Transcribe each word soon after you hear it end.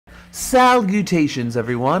Salutations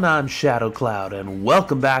everyone, I'm Shadow Cloud and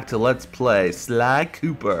welcome back to Let's Play Sly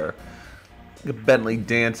Cooper. Look at Bentley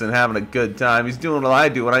dancing, having a good time. He's doing what I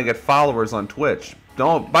do when I get followers on Twitch.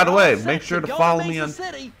 By the way, make sure to follow me on...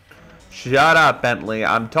 Shut up, Bentley,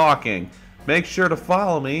 I'm talking. Make sure to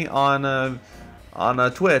follow me on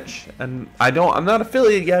Twitch. And I'm not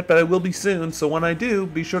affiliate yet, but I will be soon. So when I do,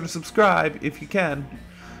 be sure to subscribe if you can.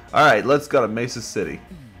 Alright, let's go to Mesa City.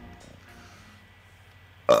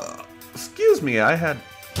 Excuse me, I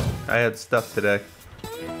had stuff today.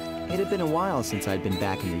 It had been a while since I'd been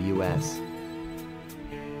back in the U.S.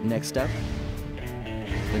 Next up,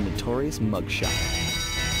 the notorious mugshot.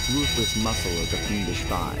 Ruthless muscle of the fiendish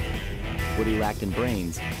five. What he lacked in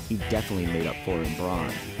brains, he definitely made up for in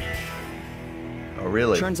brawn. Oh,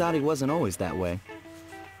 really? Turns out he wasn't always that way.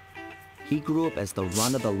 He grew up as the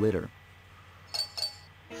run of the litter.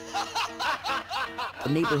 A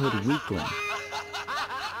neighborhood weakling.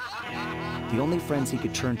 The only friends he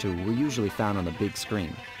could turn to were usually found on the big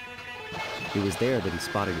screen. It was there that he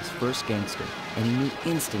spotted his first gangster, and he knew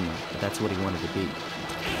instantly that that's what he wanted to be.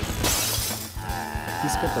 He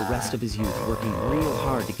spent the rest of his youth working real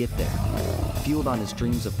hard to get there, fueled on his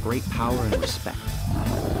dreams of great power and respect.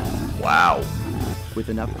 Wow. With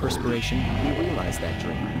enough perspiration, he realized that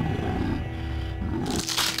dream.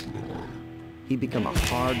 He'd become a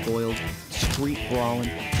hard-boiled, street-brawling,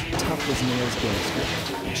 tough-as-nails gangster,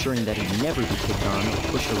 ensuring that he'd never be kicked on or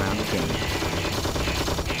pushed around again.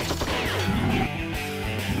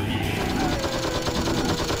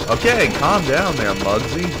 Okay, calm down there,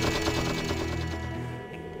 Muggsy.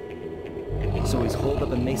 So he's holed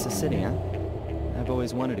up in Mesa City, huh? I've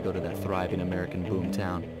always wanted to go to that thriving American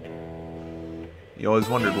boomtown. You always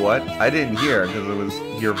wondered what? I didn't hear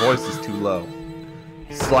because your voice is too low.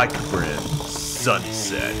 Sly Cooper in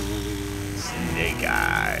Sunset. Snake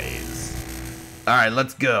Eyes. Alright,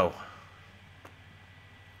 let's go.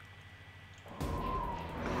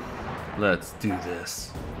 Let's do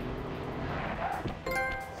this.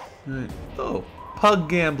 Right. Oh, pug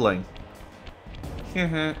gambling.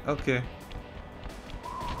 Okay.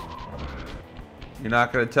 You're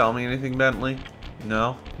not gonna tell me anything, Bentley?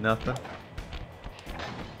 No? Nothing?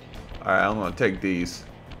 Alright, I'm gonna take these.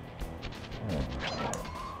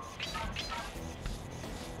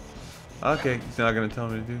 Okay, he's not gonna tell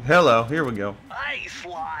me to do. Hello, here we go. Hey,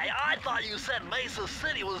 Sly, I thought you said Mesa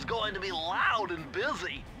City was going to be loud and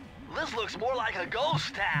busy. This looks more like a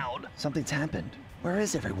ghost town. Something's happened. Where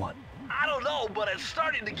is everyone? I don't know, but it's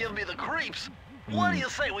starting to give me the creeps. What do you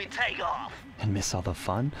say we take off? And miss all the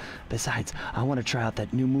fun? Besides, I want to try out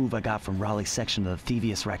that new move I got from Raleigh's section of the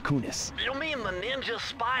Thievius Raccoonus. You mean the ninja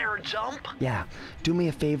spire jump? Yeah, do me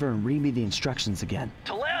a favor and read me the instructions again.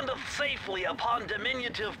 To landeth safely upon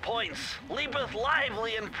diminutive points, leapeth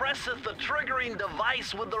lively and presseth the triggering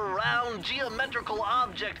device with the round geometrical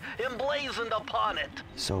object emblazoned upon it.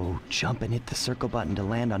 So jump and hit the circle button to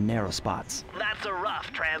land on narrow spots. That's a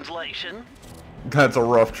rough translation. That's a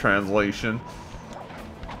rough translation.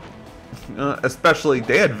 Especially,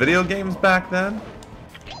 they had video games back then?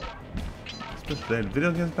 Especially, they had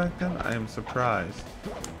video games back then? I am surprised.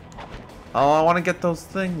 Oh, I want to get those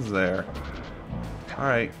things there.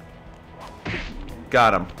 Alright.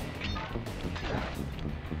 Got them.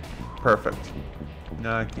 Perfect.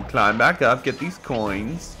 Now I can climb back up, get these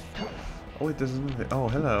coins. Oh, wait, there's another. Oh,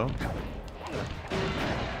 hello.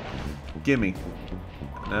 Gimme.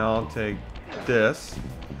 Now I'll take this.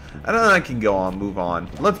 And then I can go on, move on.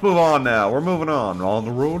 Let's move on now. We're moving on. On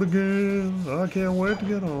the road again. I can't wait to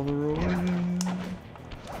get on the road again.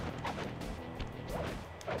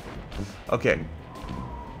 Okay.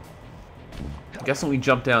 I guess when we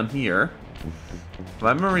jump down here.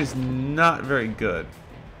 My memory's not very good.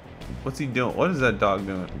 What's he doing? What is that dog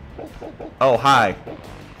doing? Oh, hi.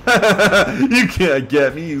 You can't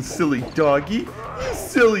get me, you silly doggy. You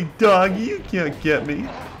silly doggy. You can't get me.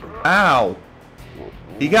 Ow.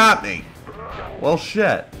 He got me. Well,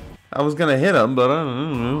 shit. I was gonna hit him, but I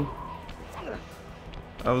don't know.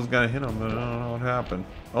 I was gonna hit him, but I don't know what happened.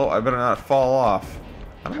 Oh, I better not fall off.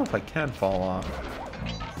 I don't know if I can fall off.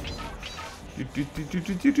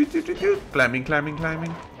 Climbing, climbing,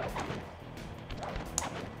 climbing.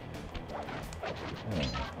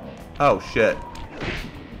 Oh, shit.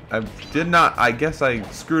 I did not. I guess I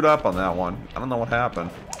screwed up on that one. I don't know what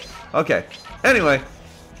happened. Okay. Anyway,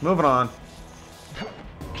 moving on.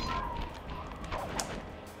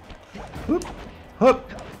 Whoop, whoop,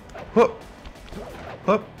 whoop,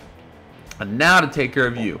 whoop. And now to take care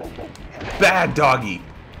of you. Bad doggy.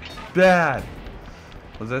 Bad.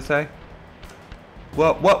 What does that say?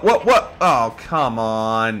 What? Oh, come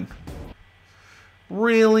on.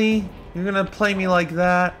 Really? You're gonna play me like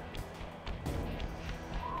that?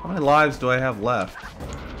 How many lives do I have left?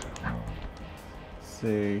 Let's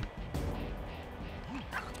see.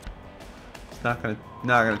 It's not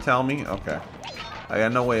gonna tell me? Okay. I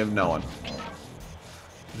got no way of knowing.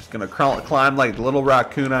 I'm just gonna climb like the little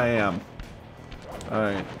raccoon I am.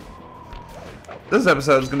 Alright. This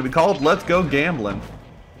episode is gonna be called Let's Go Gambling.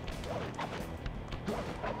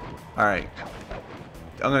 Alright.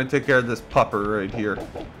 I'm gonna take care of this pupper right here.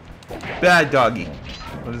 Bad doggy.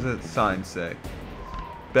 What does that sign say?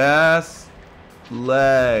 Best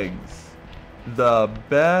legs. The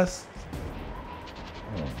best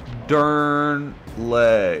darn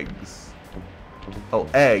legs. Oh,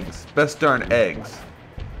 eggs. Best darn eggs.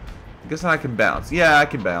 I guess I can bounce. Yeah, I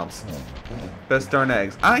can bounce. Best darn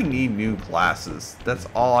eggs. I need new glasses. That's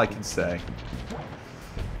all I can say.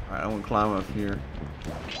 Alright, I'm gonna climb up here.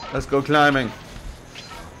 Let's go climbing.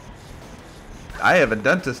 I have a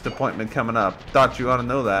dentist appointment coming up. Thought you ought to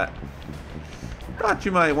know that. Thought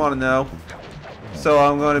you might want to know. So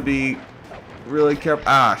I'm going to be really careful.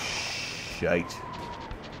 Ah, shite.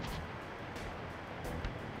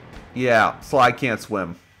 Yeah, Sly can't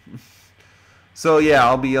swim. So yeah,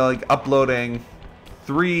 I'll be like uploading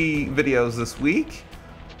 3 videos this week,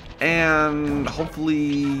 and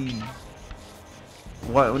hopefully,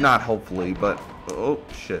 well, not hopefully, but oh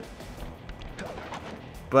shit.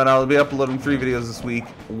 But I'll be uploading 3 videos this week.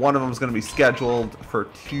 One of them is going to be scheduled for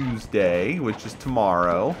Tuesday, which is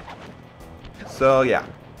tomorrow. So yeah,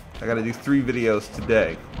 I got to do 3 videos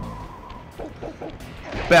today.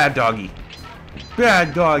 Bad doggy.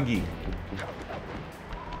 Bad doggy.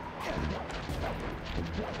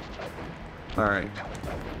 Alright.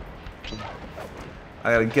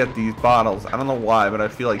 I gotta get these bottles. I don't know why, but I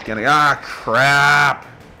feel like getting... Ah, crap!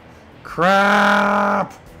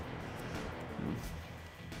 Crap!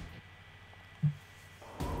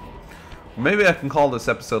 Maybe I can call this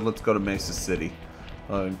episode Let's Go to Mesa City.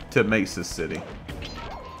 To Mesa City.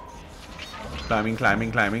 Climbing,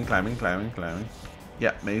 climbing, climbing, climbing, climbing, climbing.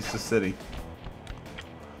 Yeah, Mesa City.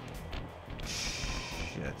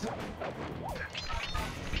 Shit.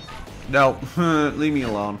 No, leave me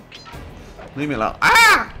alone. Leave me alone.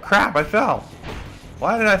 Ah! Crap, I fell.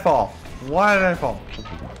 Why did I fall? Why did I fall?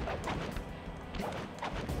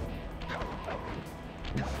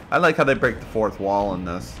 I like how they break the 4th wall in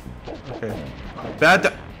this. Okay.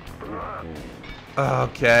 Bad.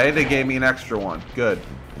 Okay, they gave me an extra one. Good.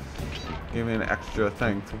 Gave me an extra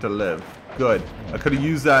thing to live. Good. I could have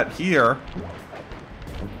used that here.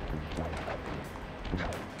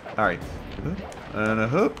 Alright. And a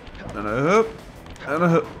hoop. And a hoop. And a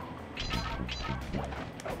hoop.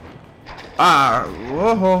 Ah!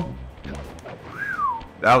 Whoa!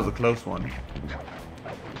 That was a close one.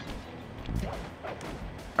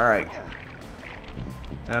 Alright.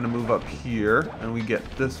 Now to move up here, and we get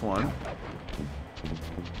this one.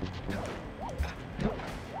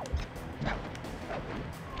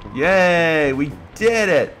 Yay! We did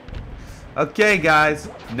it! Okay, guys.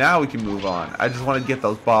 Now we can move on. I just want to get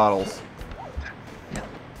those bottles.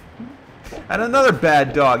 And another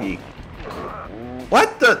bad doggy.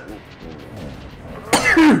 What the?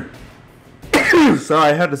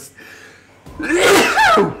 Sorry, I had to...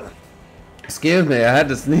 Excuse me, I had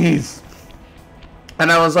to sneeze.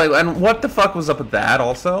 And I was like, and what the fuck was up with that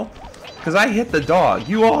also? Because I hit the dog.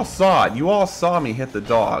 You all saw it. You all saw me hit the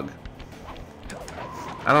dog.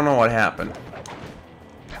 I don't know what happened.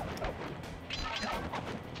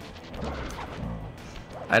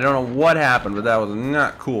 I don't know what happened, but that was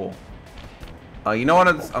not cool. You know what?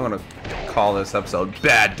 I'm going to call this episode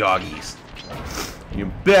Bad Doggies.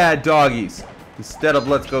 You bad doggies. Instead of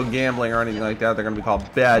Let's Go Gambling or anything like that, they're going to be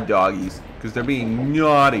called Bad Doggies. Because they're being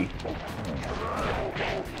naughty.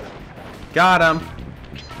 Got him.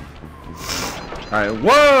 Alright,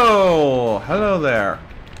 whoa! Hello there.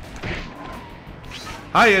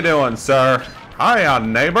 How you doing, sir? Hiya,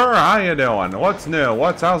 neighbor. How you doing? What's new?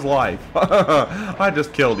 How's life? I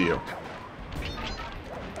just killed you.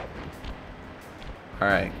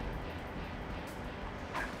 Alright.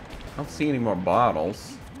 I don't see any more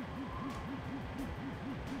bottles.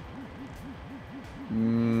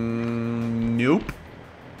 Nope.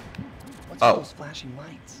 What's those flashing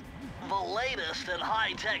lights? The latest in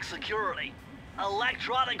high-tech security.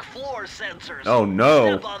 Electronic floor sensors. Oh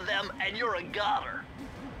no. Step on them and you're a goner.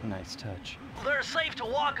 Nice touch. They're safe to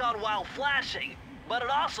walk on while flashing, but it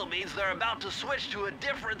also means they're about to switch to a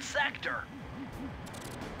different sector.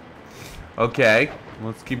 Okay,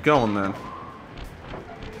 let's keep going then.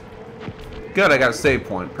 Good, I got a save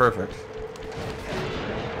point. Perfect.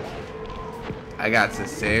 I got the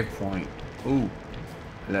save point. Ooh.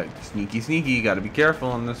 Look, sneaky, sneaky. Gotta be careful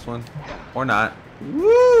on this one. Or not.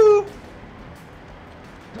 Woo!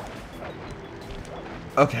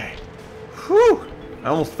 Okay. Whew! I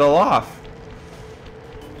almost fell off.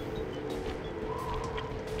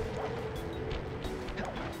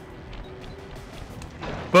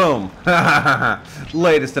 Boom!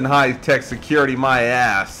 Latest in high-tech security, my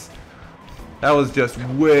ass. That was just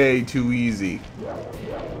way too easy.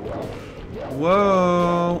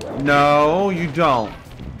 Whoa! No, you don't.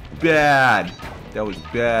 Bad. That was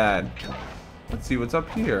bad. Let's see what's up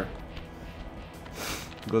here.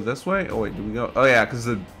 Go this way? Oh wait, do we go? Oh yeah, because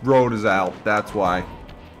the road is out. That's why.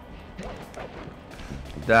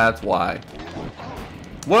 That's why.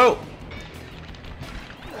 Whoa!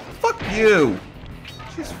 Fuck you!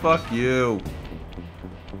 Just fuck you.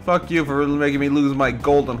 Fuck you for making me lose my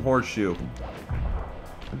golden horseshoe.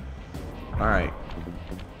 Alright.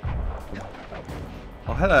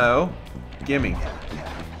 Oh, hello. Gimme.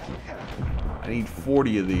 I need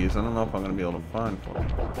 40 of these. I don't know if I'm going to be able to find 40.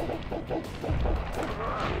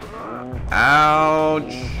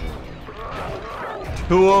 Ouch.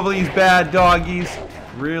 2 of these bad doggies.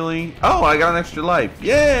 Really? Oh, I got an extra life.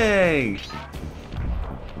 Yay!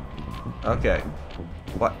 Okay.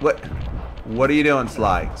 What are you doing,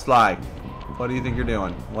 Sly? Sly, what do you think you're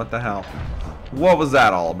doing? What the hell? What was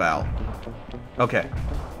that all about? Okay.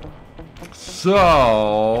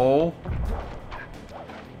 So,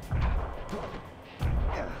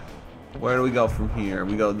 where do we go from here?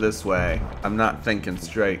 We go this way. I'm not thinking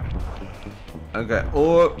straight. Okay.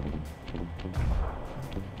 Oh.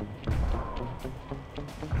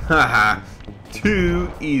 Haha.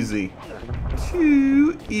 Too easy.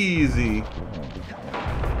 Too easy.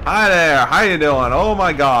 Hi there. How you doing? Oh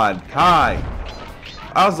my god. Hi.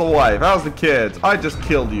 How's the wife? How's the kids? I just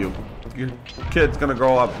killed you. Your kid's gonna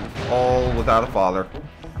grow up all without a father.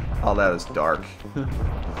 Oh, that is dark.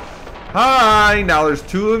 Hi. Now there's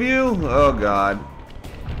 2 of you? Oh god.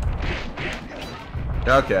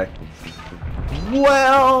 Okay.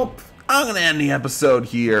 Well, I'm gonna end the episode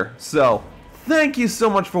here. So, thank you so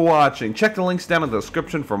much for watching. Check the links down in the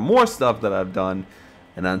description for more stuff that I've done.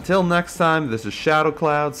 And until next time, this is Shadow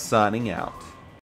Cloud signing out.